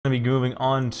going to be moving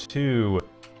on to,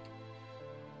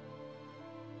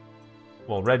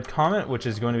 well, Red Comet, which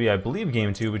is going to be, I believe,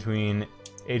 Game 2 between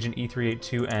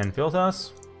AgentE382 and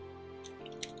Fealthas.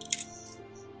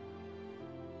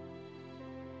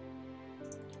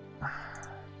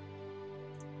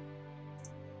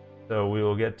 So we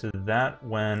will get to that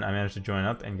when I manage to join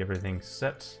up and get everything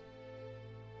set.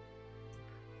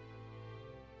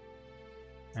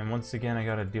 And once again, I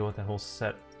gotta deal with that whole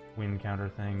set win counter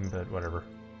thing, but whatever.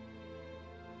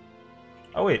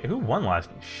 Oh wait, who won last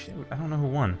game? Shoot, I don't know who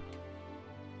won.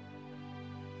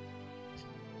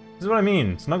 This is what I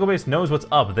mean. Snugglebase knows what's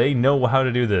up. They know how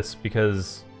to do this,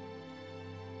 because...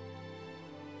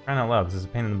 crying out loud, this is a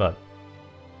pain in the butt.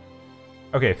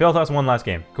 Okay, Fealthas won last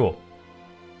game. Cool.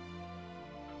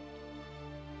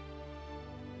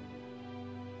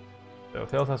 So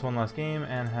Fealthas won last game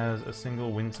and has a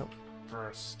single win so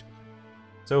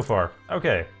far.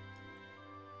 Okay.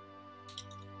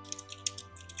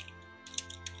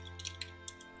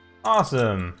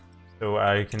 Awesome. So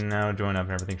I can now join up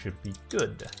and everything should be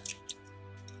good.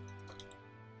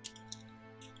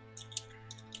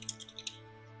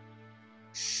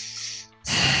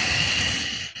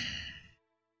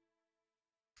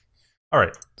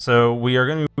 Alright, so we are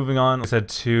going to be moving on, like I said,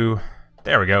 to...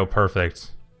 there we go,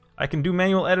 perfect. I can do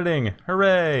manual editing!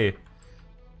 Hooray!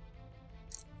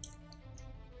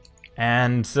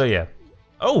 And so yeah.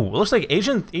 Oh, it looks like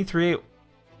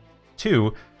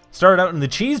AgentE382 started out in the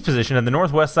cheese position at the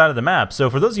northwest side of the map. So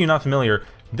for those of you not familiar,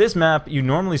 this map, you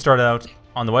normally start out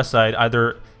on the west side,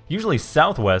 either usually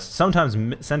southwest,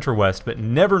 sometimes center-west, but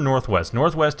never northwest.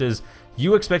 Northwest is,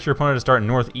 you expect your opponent to start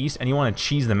northeast, and you want to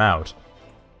cheese them out.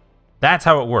 That's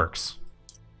how it works.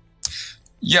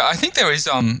 Yeah, I think there is,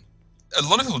 a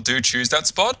lot of people do choose that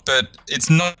spot, but it's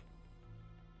not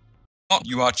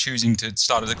you are choosing to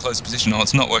start at a close position, or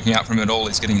it's not working out for him at all.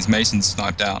 He's getting his masons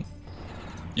sniped out.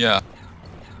 Yeah.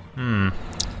 But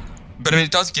I mean,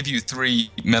 it does give you 3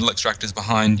 metal extractors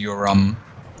behind your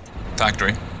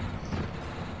factory.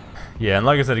 Yeah, and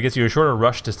like I said, it gets you a shorter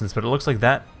rush distance, but it looks like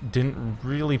that didn't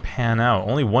really pan out.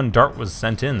 Only 1 dart was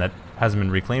sent in that hasn't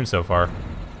been reclaimed so far.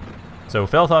 So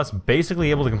Fealthas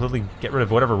basically able to completely get rid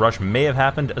of whatever rush may have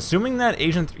happened, assuming that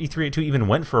AgentE382 even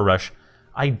went for a rush.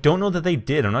 I don't know that they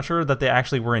did. I'm not sure that they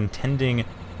actually were intending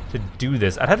to do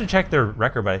this. I'd have to check their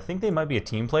record, but I think they might be a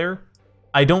team player.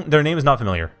 Their name is not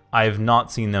familiar. I have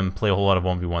not seen them play a whole lot of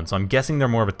 1v1, so I'm guessing they're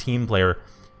more of a team player,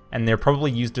 and they're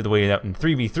probably used to the way that in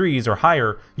 3v3s or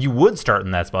higher, you would start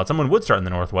in that spot. Someone would start in the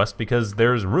northwest because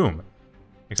there's room.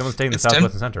 Like someone's taking the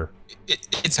southwest and center.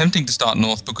 It's tempting to start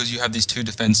north because you have these 2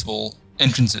 defensible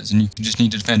entrances, and you just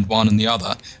need to defend one and the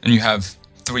other, and you have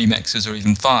 3 mexes or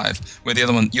even 5, where the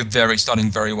other one you're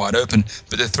starting very wide open,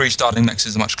 but the 3 starting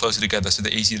mexes are much closer together, so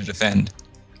they're easier to defend,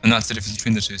 and that's the difference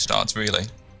between the 2 starts, really.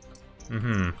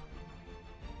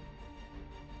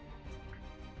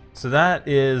 So that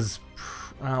is,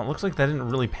 well, it looks like that didn't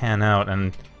really pan out,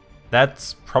 and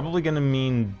that's probably going to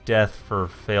mean death for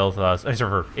Fealthas, sorry,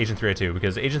 for AgentE382,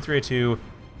 because AgentE382,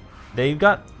 they've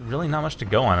got really not much to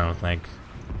go on, I don't think,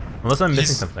 unless I'm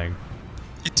missing something.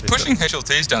 He's pushing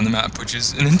HLTs down the map, which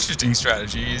is an interesting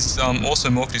strategy. He's also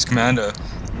morphed his commander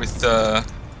with,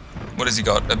 what has he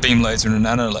got? A beam laser and a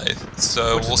nano lathe.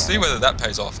 So we'll see whether that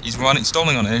pays off. He's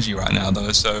stalling on energy right now,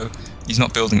 though, so he's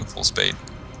not building at full speed.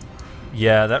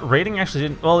 Yeah, that rating actually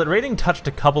didn't... well, that rating touched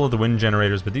a couple of the wind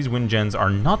generators, but these wind gens are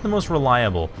not the most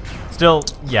reliable. Still,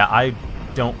 yeah, I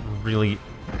don't really...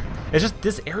 it's just,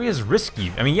 this area is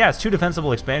risky. I mean, yeah, it's 2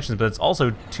 defensible expansions, but it's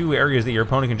also 2 areas that your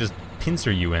opponent can just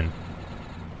pincer you in.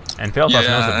 And Fealthas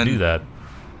knows how to do that.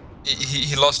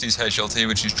 He lost his HLT,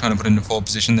 which he's trying to put into forward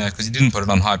position there, because he didn't put it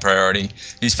on high priority.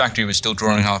 His factory was still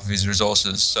drawing half of his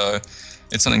resources, so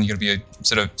it's something you've got to be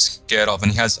sort of scared of.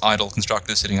 And he has idle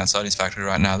constructors sitting outside his factory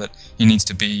right now that he needs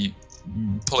to be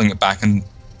pulling it back and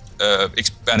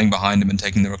expanding behind him and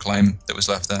taking the reclaim that was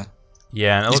left there.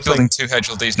 Yeah, and it he's looks building like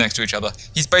 2 HLTs next to each other.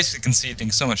 He's basically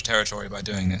conceding so much territory by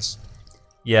doing this.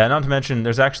 Yeah, not to mention,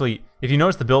 there's actually, if you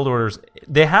notice the build orders,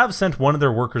 they have sent one of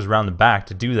their workers around the back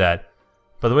to do that.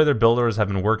 But the way their build orders have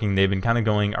been working, they've been kind of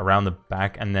going around the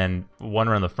back and then one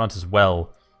around the front as well.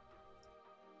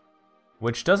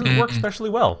 Which doesn't work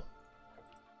especially well.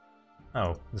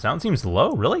 Oh, the sound seems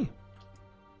low, really?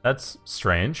 That's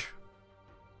strange.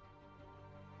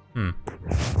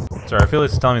 Sorry, I feel like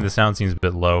it's telling me the sound seems a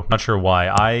bit low. Not sure why.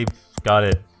 I got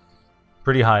it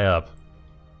pretty high up.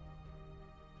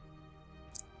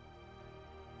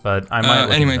 But I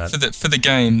might anyway, for the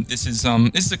game, this is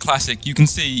a classic. You can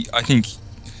see, I think,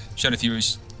 Shadow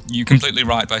Fury's you're completely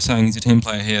right by saying he's a team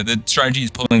player here. The strategy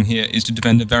he's pulling here is to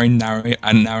defend a very narrow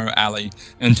alley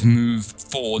and to move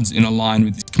forwards in a line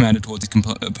with his commander towards his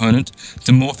opponent.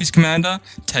 To morph his commander,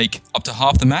 take up to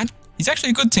half the map. He's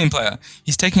actually a good team player.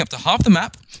 He's taking up to half the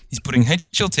map. He's putting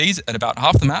HLTs at about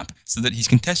half the map so that he's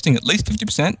contesting at least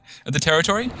 50% of the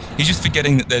territory. He's just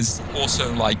forgetting that there's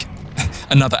also like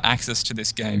another axis to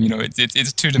this game. You know,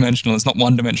 it's two-dimensional. It's not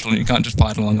one-dimensional. You can't just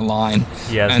fight along a line.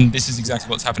 Yes. And this is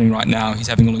exactly what's happening right now. He's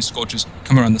having all his scorchers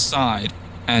come around the side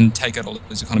and take out all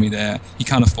his economy there. He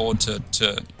can't afford to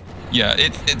yeah.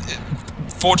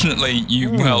 Fortunately,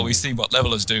 we see what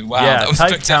levelers do. Wow, yeah, that was type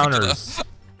spectacular. counters.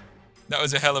 That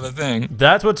was a hell of a thing.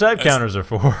 That's what type counters are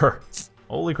for.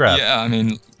 Holy crap. Yeah, I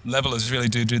mean, levelers really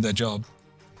do their job.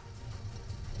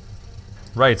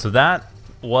 Right, so that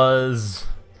was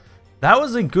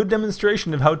a good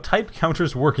demonstration of how type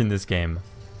counters work in this game.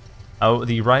 How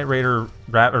the right raider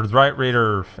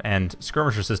and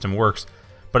skirmisher system works,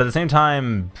 but at the same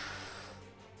time,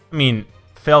 I mean,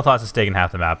 Fealthas has taken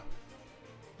half the map,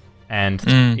 and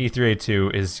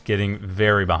E382 is getting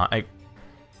very behind.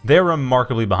 They're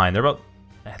remarkably behind. They're about,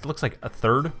 it looks like a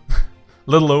third, a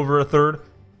little over a third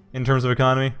in terms of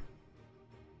economy.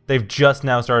 They've just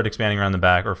now started expanding around the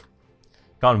back, or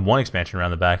gotten one expansion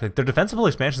around the back. Like, their defensible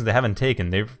expansions they haven't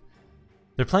taken. They're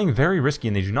playing very risky,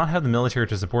 and they do not have the military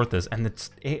to support this. And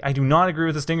I do not agree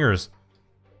with the Stingers.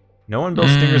 No one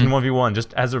builds Stingers in 1v1.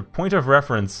 Just as a point of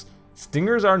reference,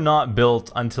 Stingers are not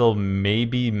built until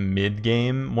maybe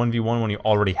mid-game 1v1 when you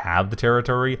already have the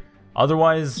territory.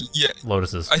 Otherwise, yeah,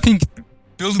 Lotuses. I think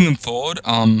building them forward,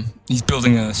 he's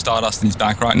building a Stardust in his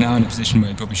back right now in a position where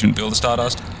he probably shouldn't build a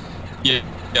Stardust. Yeah,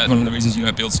 one of the reasons you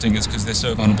don't build Stingers because they're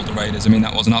so vulnerable to raiders. I mean,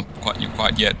 that wasn't up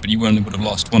quite yet, but you only would have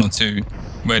lost 1 or 2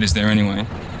 raiders there anyway.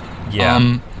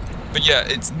 Yeah. But yeah,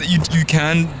 you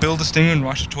can build a Stinger and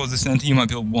rush it towards the center. You might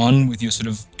build one with your sort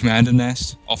of commander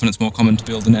nest. Often it's more common to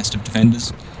build a nest of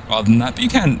defenders rather than that. But you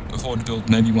can afford to build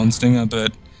maybe one Stinger,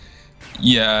 but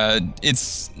yeah,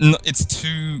 it's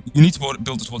too. You need to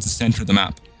build it towards the center of the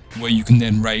map, where you can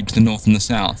then raid to the north and the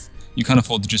south. You can't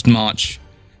afford to just march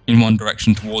in one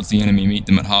direction towards the enemy, meet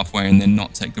them at halfway, and then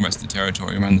not take the rest of the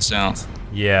territory around the south.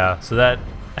 Yeah, so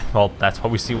that's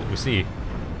what we see. What we see.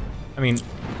 I mean,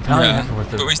 yeah,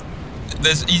 but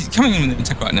he's coming in with an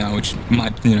attack right now, which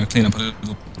might clean up a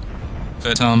little.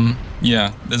 But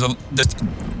yeah, there's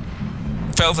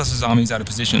Fealthas' army's out of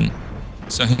position.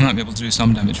 So he might be able to do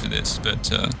some damage for this,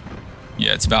 but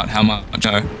yeah, it's about how much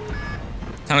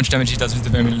damage he does with a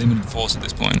very limited force at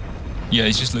this point. Yeah,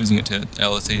 he's just losing it to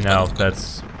LST. No,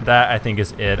 that I think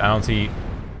is it. I don't see,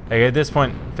 like, at this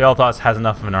point, Fealthas has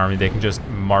enough of an army they can just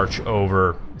march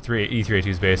over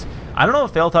E382's base. I don't know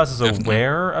if Fealthas is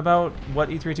aware about what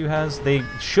E382 has. They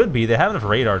should be. They have enough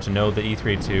radar to know that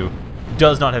E382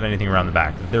 does not have anything around the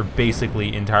back. They're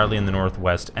basically entirely in the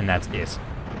northwest, and that's it.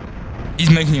 He's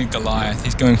making a Goliath.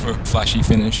 He's going for a flashy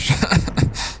finish.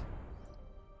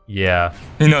 Yeah.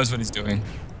 He knows what he's doing.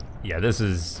 Yeah, this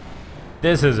is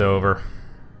over.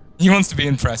 He wants to be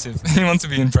impressive. He wants to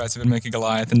be impressive and make a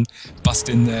Goliath and bust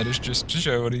in there just to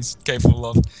show what he's capable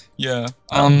of. Yeah.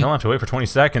 Don't have to wait for 20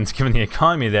 seconds given the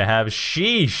economy they have.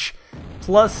 Sheesh.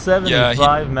 Plus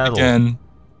 75 metal. Again,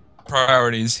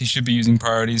 priorities. He should be using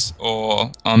priorities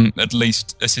or at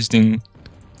least assisting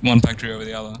one factory over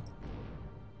the other.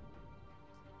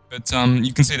 But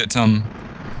you can see that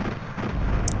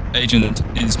Agent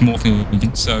is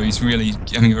morphing, so he's really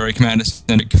having a very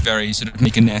commander-centric, very sort of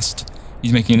make a nest.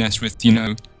 He's making a nest with,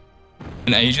 an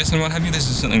Aegis and what have you. This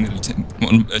is something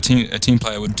that a team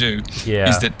player would do. Yeah.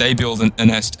 Is that they build a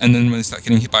nest, and then when they start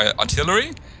getting hit by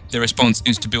artillery, their response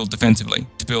is to build defensively,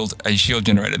 to build a shield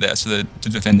generator there, so that to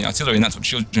defend the artillery, and that's what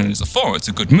shield generators are for. It's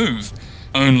a good move.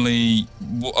 Only,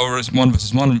 or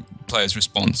 1v1 player's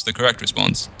response, the correct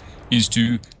response, is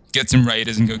to get some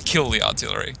raiders and go kill the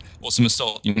artillery, or some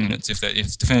assault units if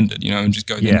it's defended, and just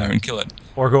go in there and kill it.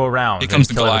 Or go around. Here comes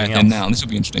the Goliath in now. This will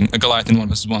be interesting. A Goliath in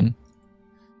 1v1.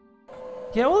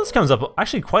 Yeah, well, this comes up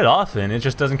actually quite often. It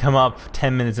just doesn't come up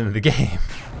 10 minutes into the game.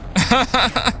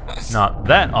 Not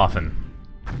that often.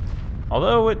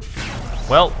 Although it,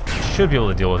 should be able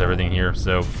to deal with everything here.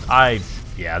 So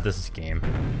yeah, this is game.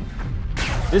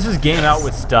 This is game out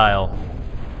with style.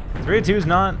 382 is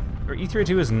not. Or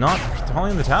E382 is not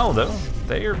throwing the towel though.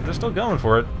 They're still going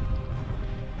for it.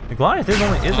 The Goliath is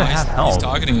a half health. He's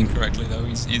targeting incorrectly though.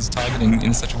 He's targeting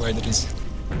in such a way that he's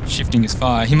shifting his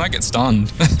fire. He might get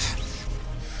stunned.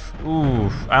 Ooh,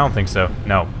 I don't think so.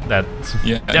 No, that's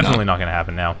definitely not going to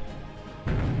happen now.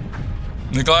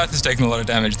 The Goliath is taking a lot of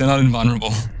damage. They're not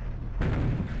invulnerable.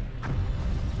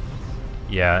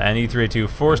 Yeah, and E382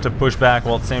 forced to push back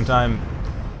while at the same time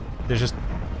there's just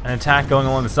An attack going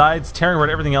along the sides, tearing apart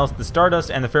everything else, the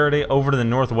Stardust and the Faraday over to the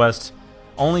northwest,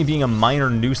 only being a minor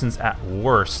nuisance at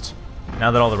worst. Now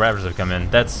that all the Raptors have come in.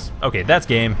 That's... okay, that's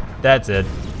game. That's it.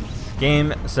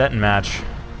 Game, set, and match.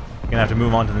 Gonna have to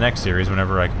move on to the next series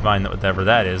whenever I can find whatever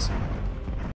that is.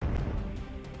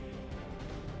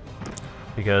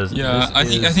 Because yeah, I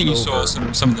think you saw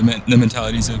some of the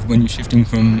mentalities of when you're shifting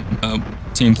from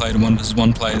team play to 1 versus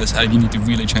 1 play. That's how you need to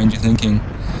really change your thinking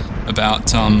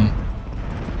about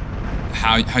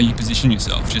how you position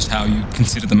yourself, just how you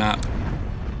consider the map.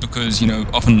 Because, you know,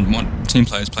 often team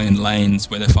players play in lanes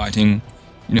where they're fighting,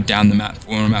 you know, down the map.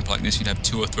 Or on a map like this, you'd have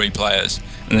 2 or 3 players,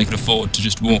 and they could afford to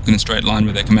just walk in a straight line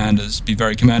with their commanders, be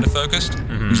very commander focused,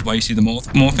 which is why you see the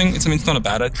morphing. It's not a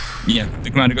bad. Yeah,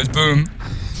 the commander goes boom.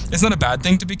 It's not a bad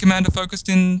thing to be commander focused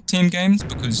in team games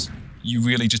because you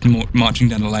really just marching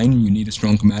down a lane and you need a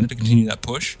strong commander to continue that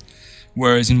push.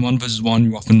 Whereas in 1 versus 1,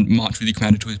 you often march with your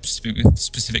commander to a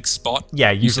specific spot.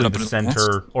 Yeah, usually the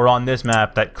center, or on this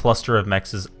map, that cluster of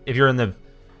mechs is, if you're on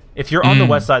the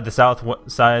west side, the south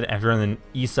side, and if you're on the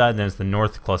east side, then it's the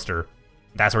north cluster.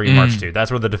 That's where you march to.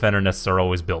 That's where the defender nests are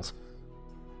always built.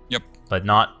 Yep. But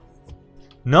not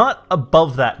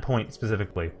above that point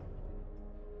specifically.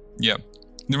 Yep.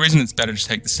 The reason it's better to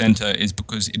take the center is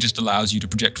because it just allows you to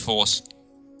project force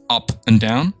up and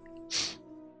down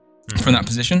from that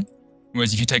position.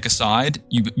 Whereas if you take a side,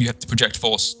 you have to project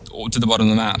force to the bottom of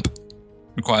the map.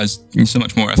 Requires so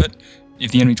much more effort.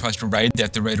 If the enemy tries to raid, they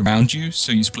have to raid around you,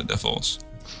 so you split their force.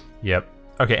 Yep.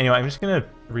 Okay, anyway, I'm just going to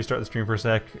restart the stream for a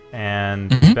sec and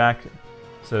be back.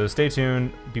 So stay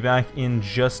tuned. Be back in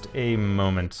just a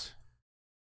moment.